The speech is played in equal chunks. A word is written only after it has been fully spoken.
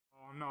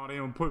No, they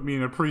don't put me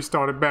in a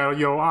pre-started battle.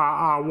 Yo,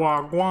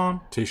 wagwan.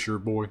 Tish your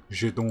boy,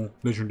 Jeton,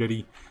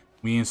 legendary.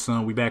 We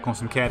back on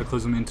some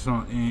Cataclysm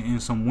in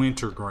some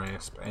Winter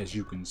Grasp, as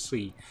you can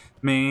see.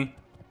 Man,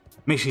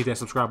 make sure you hit that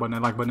subscribe button,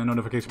 that like button, that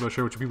notification bell,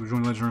 share with your people,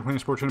 join the Legendary Clan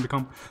Sport channel,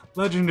 become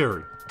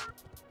legendary.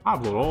 I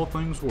upload all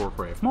things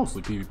Warcraft,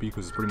 mostly PvP,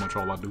 because it's pretty much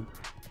all I do.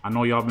 I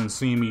know y'all been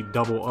seeing me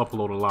double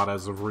upload a lot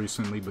as of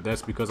recently, but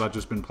that's because I've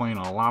just been playing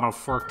a lot of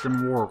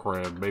fucking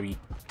Warcraft, baby.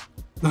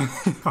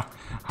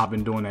 I've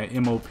been doing that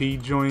MOP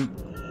joint.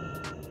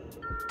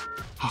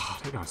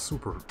 They got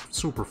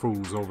super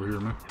fools over here,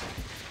 man.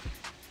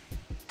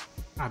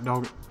 God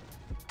dog it.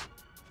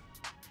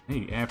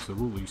 They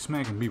absolutely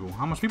smacking people.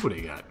 How much people they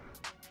got?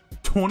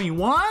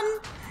 21?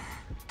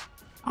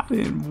 I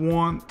didn't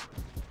want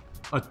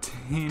a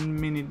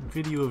 10-minute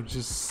video of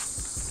just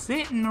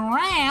sitting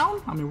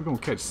around. I mean, we're gonna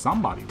catch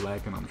somebody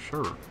lacking, I'm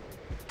sure.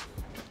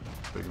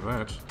 Big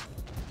that.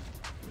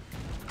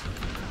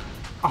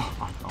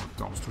 Oh,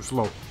 I was too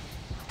slow.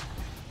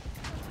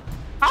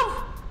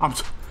 Ow!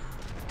 What's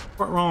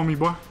wrong with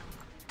me, boy?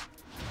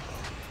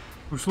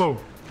 Too slow.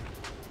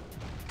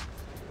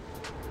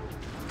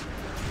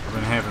 I've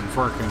been having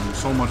freaking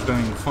so much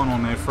dang fun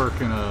on that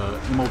freaking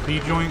MOP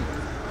joint.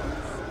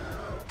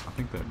 I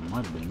think that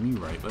might have been me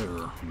right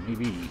there.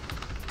 Maybe.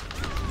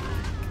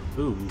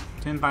 Ooh,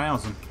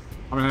 10,000.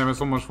 I've been having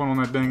so much fun on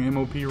that dang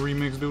MOP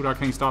remix, dude. I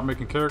can't stop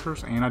making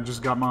characters, and I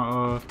just got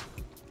my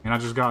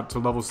to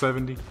level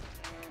 70.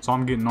 So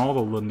I'm getting all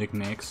the little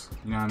knickknacks,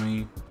 you know what I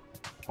mean?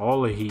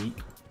 All the heat.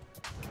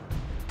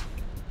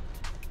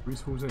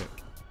 Who's that?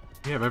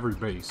 We have every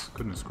base.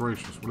 Goodness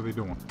gracious, what are they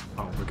doing?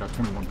 Oh, they got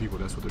 21 people,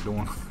 that's what they're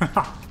doing.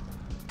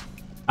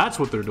 That's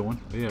what they're doing.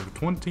 They have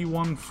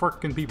 21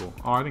 frickin' people.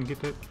 Oh, I didn't get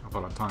that? I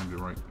thought I timed it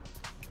right.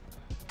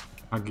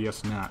 I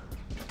guess not.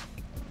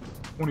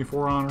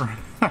 24 honor.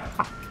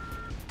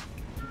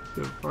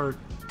 Good fuck.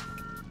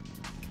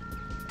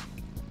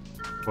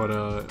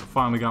 But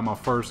finally got my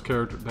first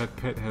character. That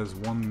pet has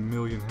 1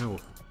 million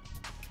health.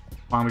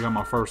 Finally got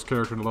my first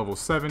character to level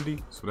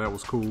 70, so that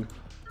was cool.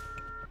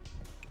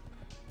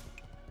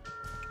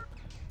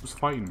 Who's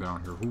fighting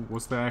down here?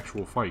 What's the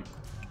actual fight?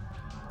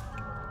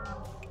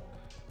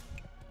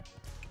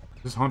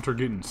 This hunter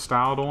getting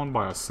styled on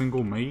by a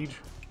single mage?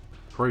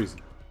 Crazy.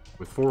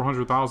 With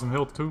 400,000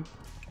 health too?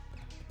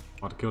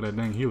 About to kill that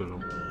dang healer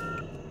though.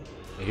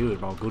 The healer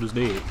about good as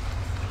dead.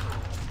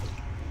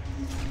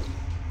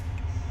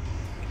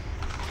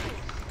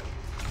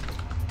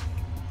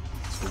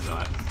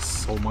 Got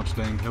so much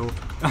dang health.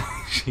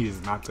 She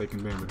is not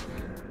taking damage.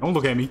 Don't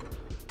look at me.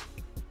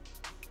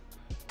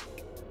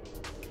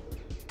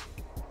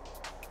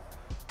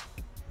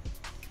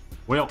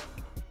 Well,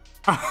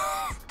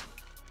 I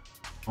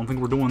don't think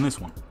we're doing this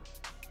one.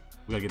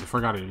 We gotta get the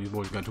frick out of here. These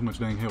boys got too much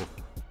dang health.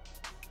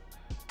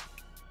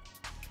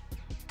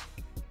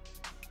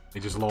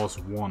 They just lost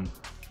one.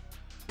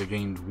 They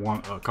gained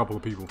a couple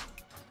of people.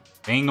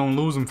 They ain't gonna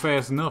lose them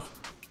fast enough.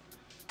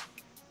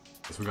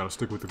 Guess we gotta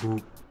stick with the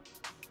group.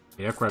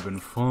 Yeah, that crap been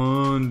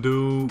fun,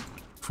 dude.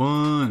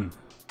 Fun.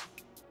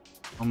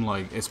 I'm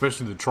like,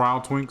 especially the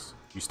trial twinks.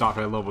 You stop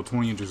at level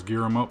 20 and just gear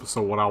them up.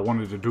 So what I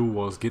wanted to do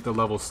was get the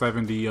level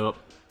 70 up.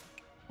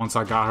 Once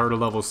I got her to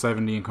level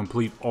 70 and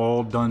complete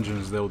all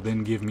dungeons, they'll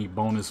then give me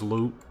bonus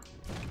loot.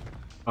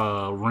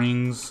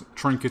 Rings,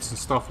 trinkets, and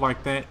stuff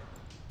like that.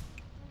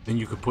 Then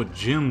you could put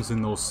gems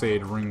in those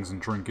said rings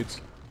and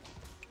trinkets.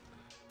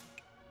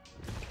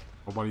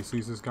 Nobody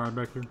sees this guy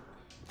back here?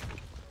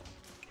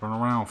 Turn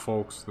around,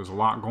 folks. There's a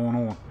lot going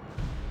on.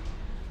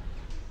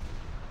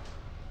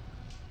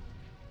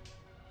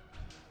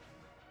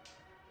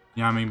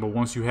 Yeah, I mean, but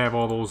once you have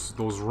all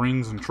those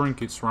rings and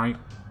trinkets, right?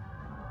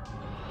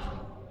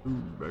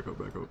 Ooh, back up,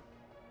 back up.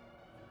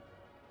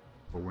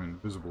 I went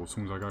invisible as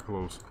soon as I got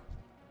close.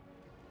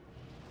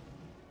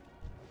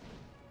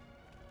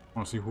 I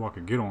want to see who I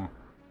could get on.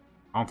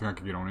 I don't think I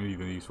could get on any of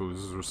these, so this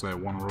is just that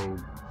one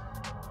road.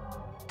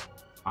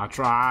 I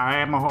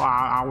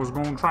was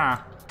gonna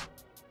try.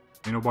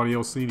 Ain't nobody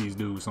else see these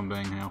dudes some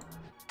dang how.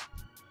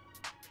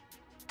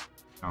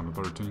 Down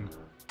to 13.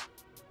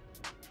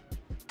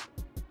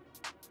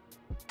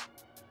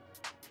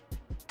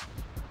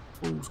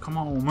 Fools, come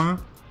on, man.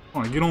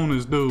 I'm trying to get on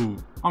this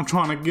dude. I'm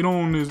trying to get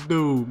on this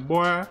dude,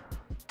 boy.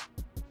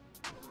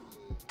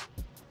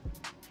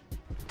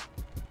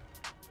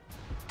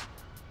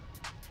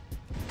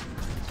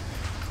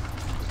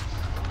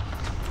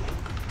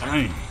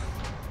 Dang.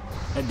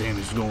 That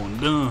damage going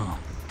dumb.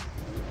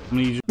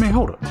 Man,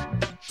 hold up.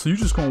 So you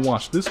just gonna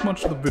watch this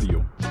much of the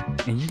video,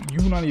 and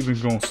you not even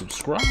gonna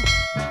subscribe?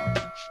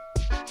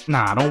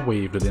 Nah, don't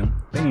wave to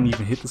them. They ain't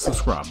even hit the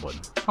subscribe button.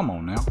 Come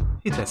on now,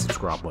 hit that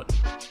subscribe button.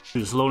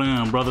 Just slow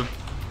down, brother.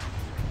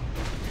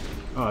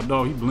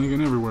 Dog, he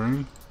blinking everywhere,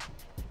 ain't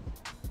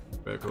he?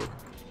 Back up.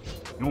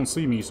 You don't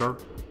see me, sir.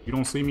 You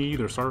don't see me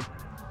either, sir.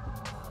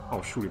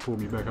 Oh shoot, he pulled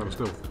me back out of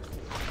stealth.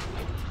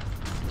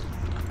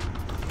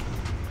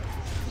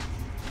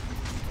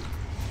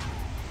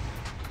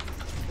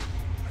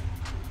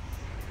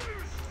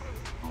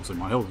 So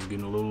my health is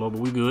getting a little low, but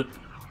we good.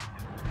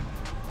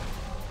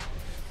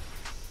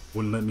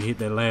 Wouldn't let me hit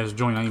that last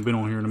joint. I ain't been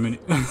on here in a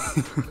minute.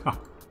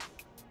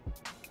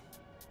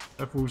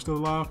 That fool still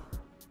alive?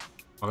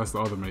 Oh, that's the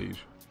other mage.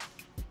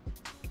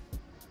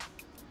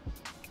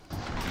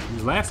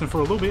 He's lasting for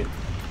a little bit.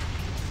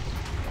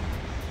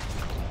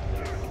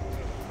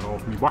 Get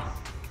off me, boy.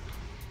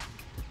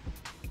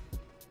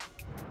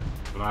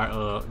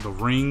 But the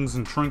rings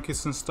and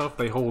trinkets and stuff,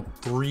 they hold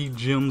 3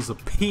 gems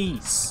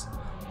apiece.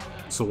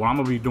 So what I'm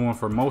gonna be doing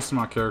for most of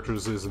my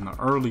characters is in the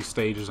early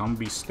stages, I'm gonna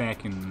be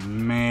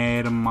stacking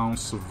mad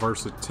amounts of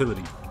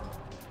versatility.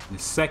 In the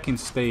second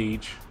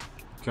stage,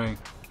 okay,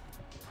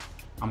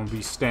 I'm gonna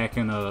be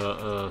stacking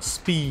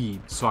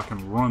speed so I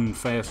can run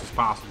fast as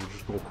possible.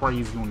 Just go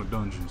crazy on the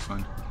dungeon,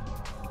 son.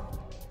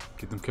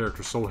 Get them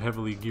characters so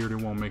heavily geared it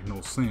won't make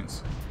no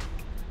sense.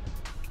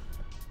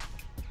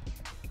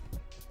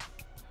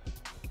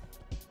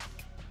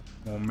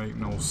 Won't make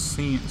no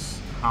sense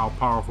how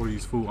powerful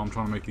these fools. I'm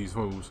trying to make these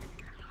fools.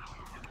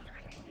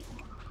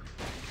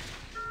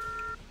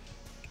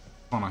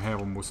 Trying to have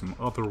them with some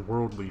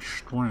otherworldly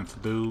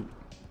strength, dude.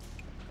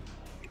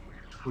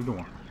 What we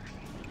doing?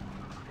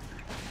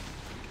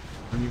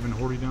 Are you even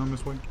HORDE down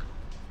this way?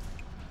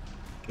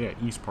 Yeah,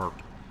 East Park.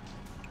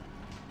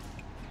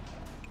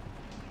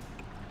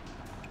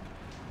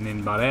 And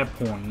then by that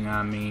point, you know what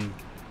I mean,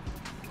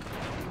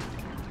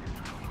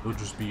 it'll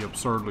just be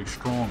absurdly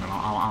strong. And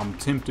I'm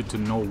tempted to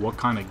know what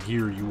kind of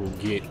gear you will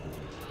get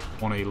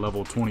on a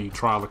level 20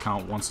 trial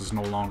account once it's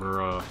no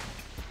longer,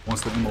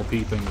 once the MOP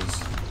thing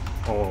is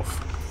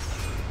off.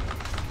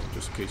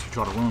 Just in case you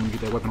try to run and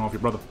get that weapon off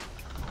your brother.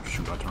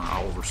 Shoot,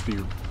 I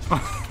oversteered.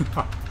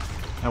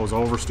 That was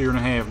oversteer and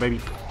a half, baby.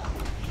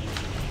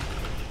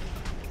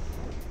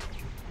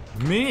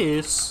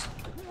 Miss?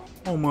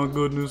 Oh my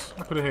goodness.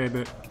 I could have had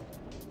that.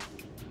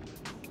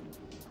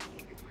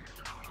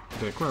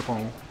 That crap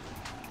on.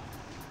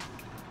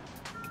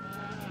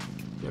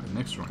 Yeah, the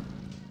next one.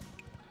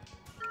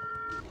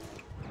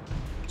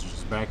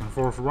 Just back and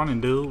forth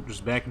running, dude.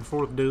 Just back and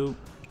forth, dude.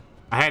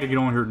 I had to get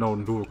on here, though,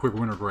 and do a quick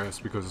winter grass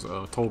because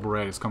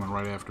Tolbarad is coming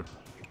right after.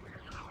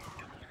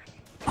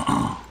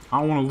 I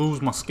don't want to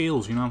lose my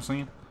skills, you know what I'm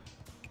saying?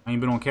 I ain't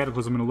been on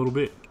Cataclysm in a little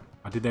bit.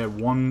 I did that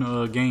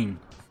one game.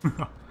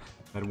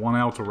 That one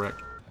Alterac.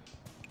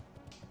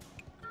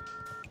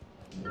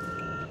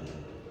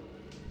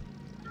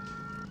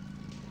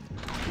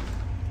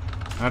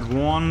 That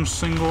one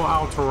single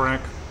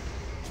Alterac,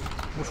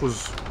 which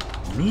was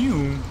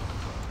immune.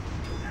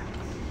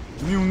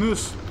 Immune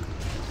this.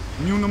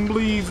 Immune them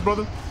bleeds,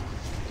 brother.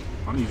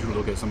 I need you to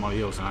look at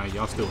somebody else.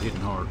 Y'all still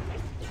hitting hard.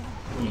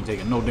 You ain't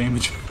taking no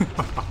damage.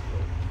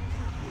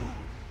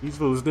 These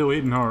fellas still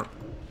hitting hard.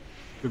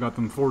 Still got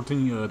them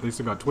 14, they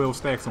still got 12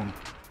 stacks on them.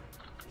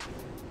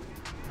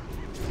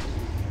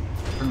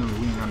 Apparently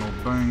we ain't got no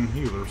dang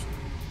healers.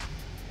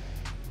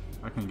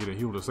 I can't get a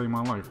heal to save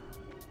my life.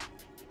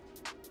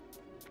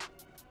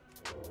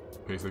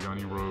 In case they got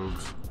any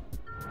rogues.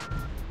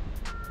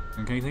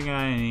 In case they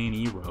got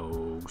any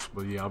rogues.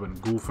 But yeah, I've been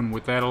goofing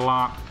with that a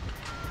lot.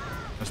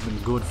 That's been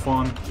good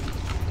fun.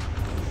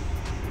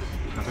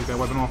 Can I take that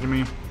weapon off you,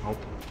 man? Oh.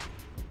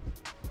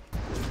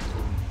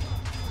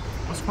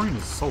 My screen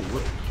is so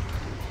lit.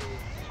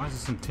 Why is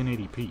this in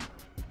 1080p?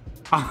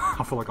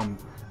 I feel like I'm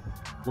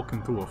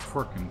looking through a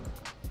freaking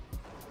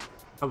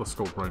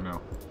telescope right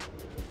now.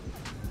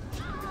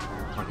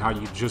 Like how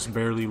you just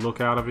barely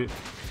look out of it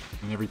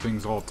and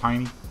everything's all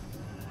tiny.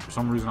 For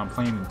some reason I'm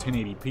playing in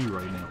 1080p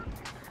right now.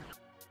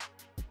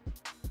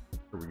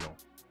 Here we go.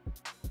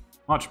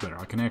 Much better.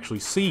 I can actually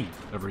see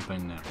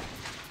everything now.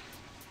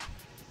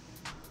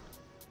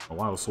 Oh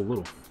wow, so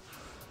little.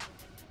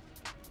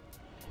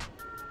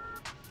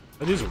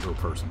 That is a real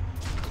person.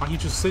 Why are you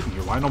just sitting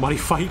here? Why nobody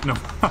fighting him?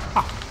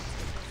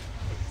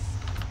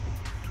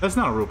 That's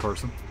not a real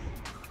person.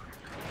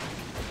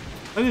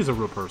 That is a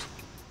real person.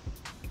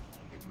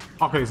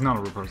 Okay, it's not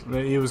a real person.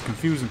 It was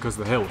confusing because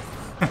of the health.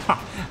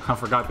 I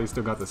forgot they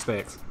still got the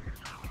stacks.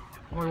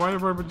 I'm like, why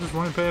everybody just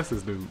running past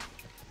this dude?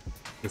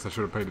 Guess I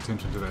should have paid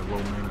attention to that low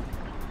mana.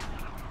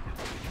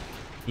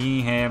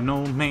 He have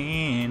no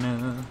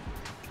mana.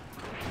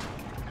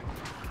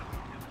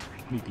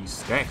 Need these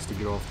stacks to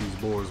get off these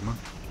boards, man.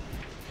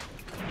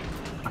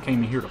 I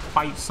came in here to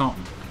fight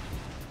something.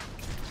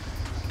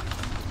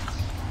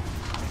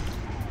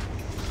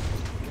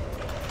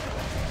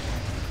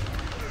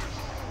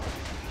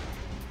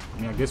 I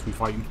mean, I guess we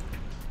fighting.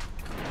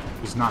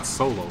 It's not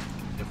solo.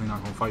 Definitely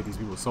not gonna fight these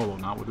people solo,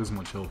 not with this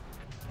much health.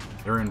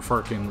 They're in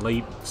freaking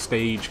late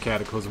stage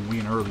Cataclysm, we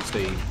in early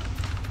stage.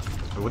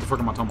 What the fuck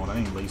am I talking about? That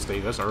ain't late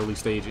stage, that's early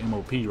stage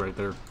MOP right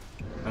there.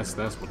 That's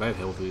what that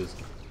health is.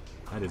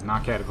 That is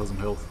not Cataclysm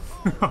health.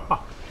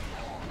 What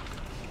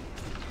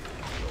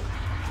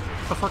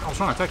the fuck? I was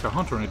trying to attack the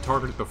hunter and it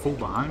targeted the fool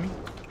behind me?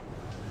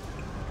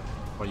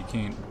 Well, you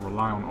can't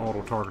rely on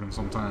auto-targeting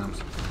sometimes.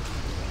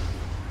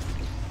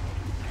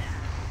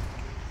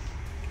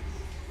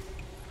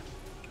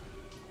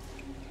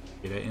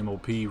 Yeah, that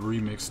MOP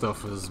remix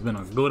stuff has been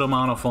a good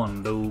amount of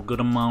fun, dude.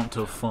 Good amount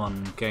of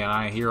fun.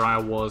 Okay, here I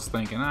was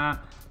thinking, I'm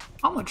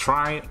gonna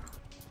try it.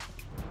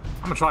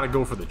 I'm gonna try to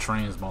go for the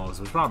transmogs,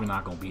 which probably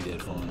not gonna be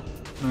that fun.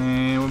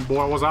 Man,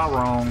 boy, was I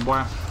wrong,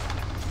 boy.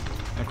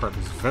 That crap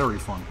is very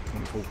fun.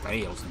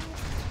 24,000.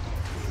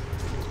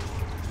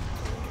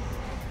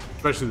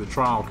 Especially the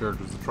trial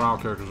characters. The trial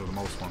characters are the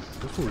most fun.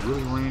 This fool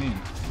really ran in.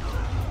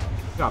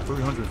 You got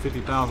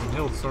 350,000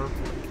 health, sir.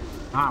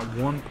 Not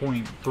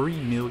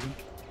 1.3 million.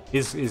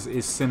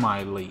 It's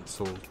semi-late,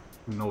 so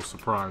no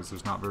surprise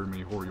there's not very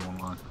many HORDE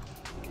online.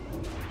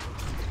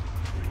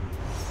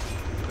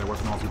 Get that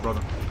weapon off your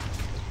brother.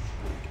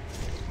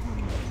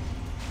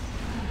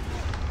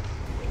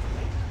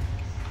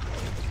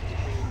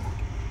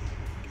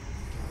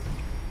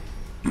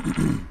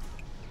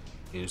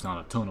 There's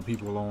not a ton of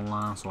people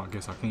online, so I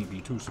guess I can't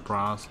be too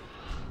surprised.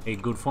 Hey,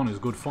 good fun is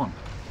good fun.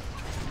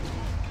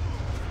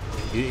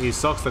 It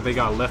sucks that they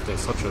got left at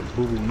such a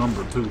boo-boo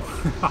number, too.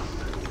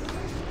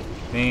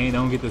 Man,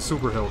 don't get the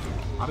super health.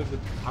 How did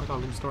I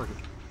lose target?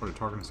 Started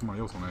targeting somebody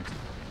else on accident.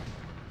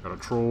 Got a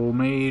troll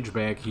mage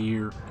back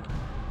here.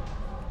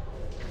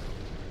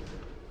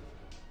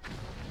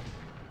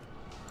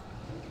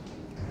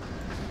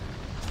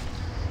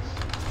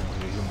 Oh,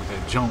 hit him with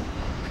that jump.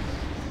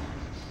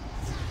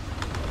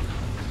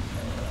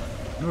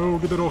 No,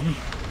 get that off me.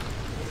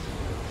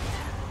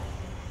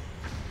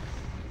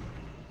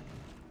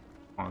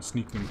 I wanna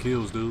sneak them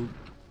kills, dude.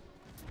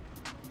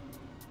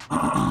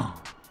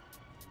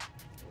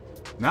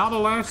 Now the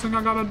last thing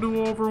I gotta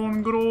do over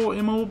on good old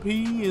MOP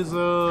is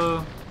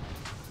do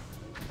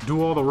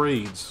all the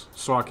raids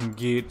so I can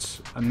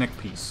get a neck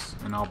piece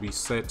and I'll be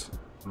set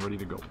and ready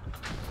to go.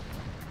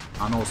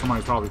 I know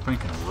somebody's probably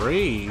thinking,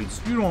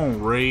 raids? You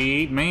don't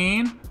raid,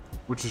 man.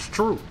 Which is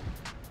true.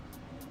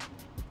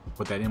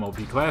 But that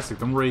MOP Classic,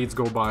 them raids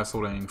go by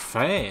so dang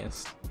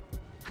fast.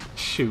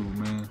 Shoot,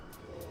 man.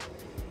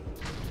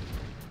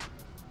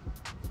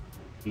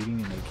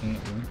 Eating and they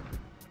can't win.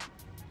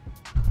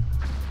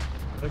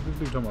 What this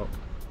dude talking about?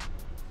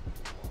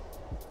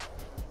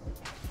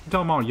 You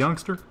talking about a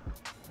youngster?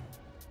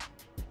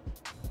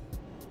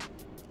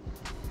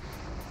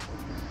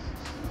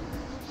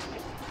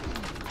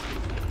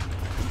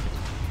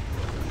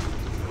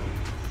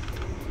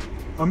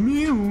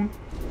 Immune?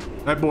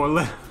 That boy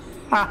left.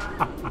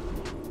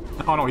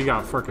 Oh no, he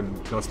got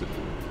freaking dusted.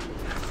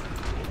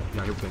 He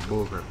got hit with that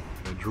bullcrap.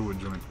 That druid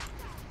joint.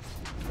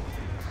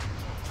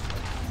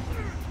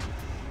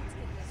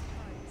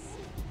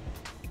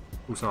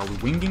 Ooh, so are we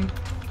winging?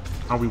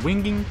 Are we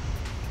winging?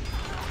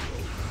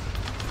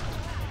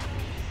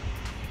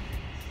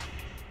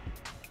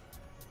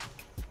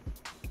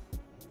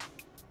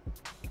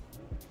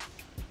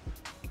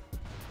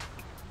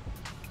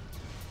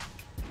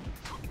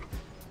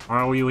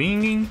 Are we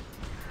winging?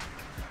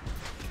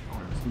 Oh, I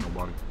didn't see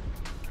nobody.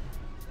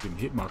 Didn't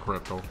hit my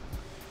crap though.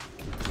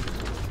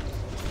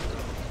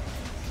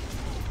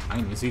 I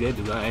didn't even see that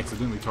dude. I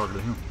accidentally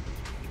targeted him.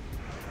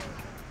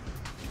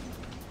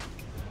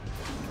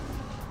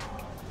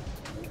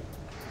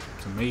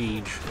 It's a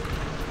mage.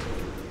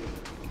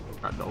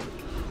 God dog.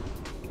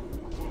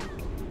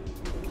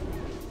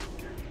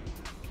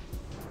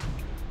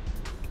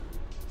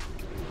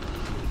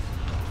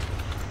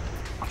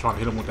 I tried to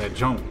hit him with that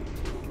jump.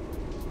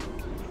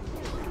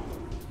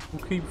 Who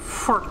keep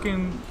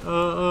freaking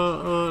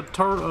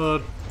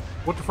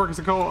what the fuck is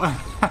it called?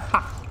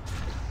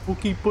 Who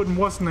keep putting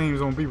what's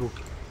names on people?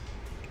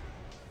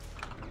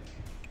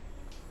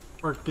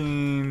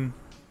 Freaking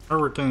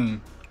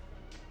hurricane.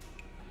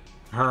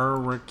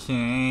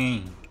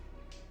 Hurricane.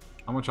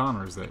 How much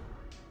honor is that?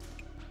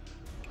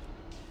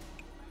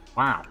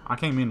 Wow, I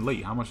came in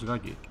late. How much did I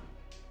get?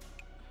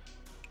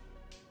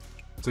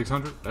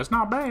 600? That's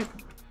not bad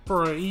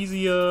for an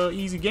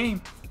easy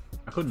game.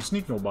 I couldn't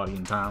sneak nobody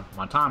in time.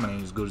 My timing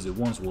ain't as good as it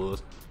once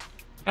was.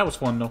 That was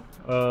fun though.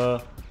 I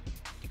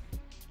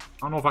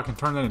don't know if I can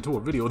turn that into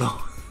a video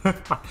though.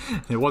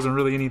 It wasn't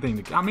really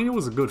anything to. I mean, it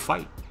was a good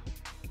fight.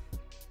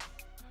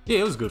 Yeah,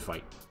 it was a good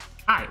fight.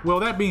 Alright, well,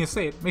 that being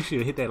said, make sure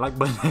to hit that like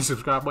button, that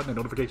subscribe button, and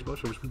notification bell,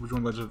 so which people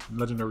join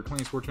legendary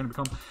clans for trying to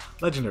become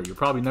legendary. You'll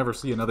probably never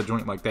see another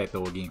joint like that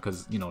though again,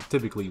 because you know,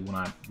 typically when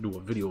I do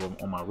a video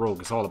on my rogue,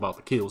 it's all about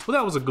the kills. But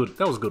that was a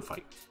good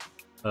fight.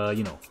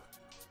 You know,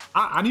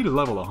 I need to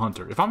level a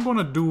hunter. If I'm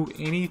gonna do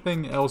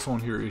anything else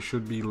on here, it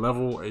should be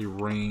level a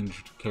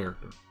ranged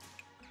character.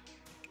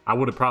 I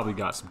would have probably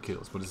got some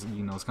kills, but it's,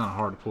 you know, it's kind of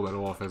hard to pull that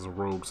off as a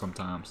rogue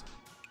sometimes.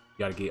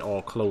 You gotta get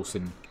all close,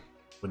 and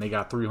when they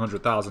got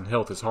 300,000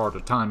 health, it's hard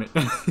to time it.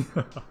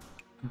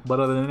 But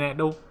other than that,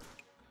 though,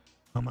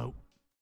 I'm out.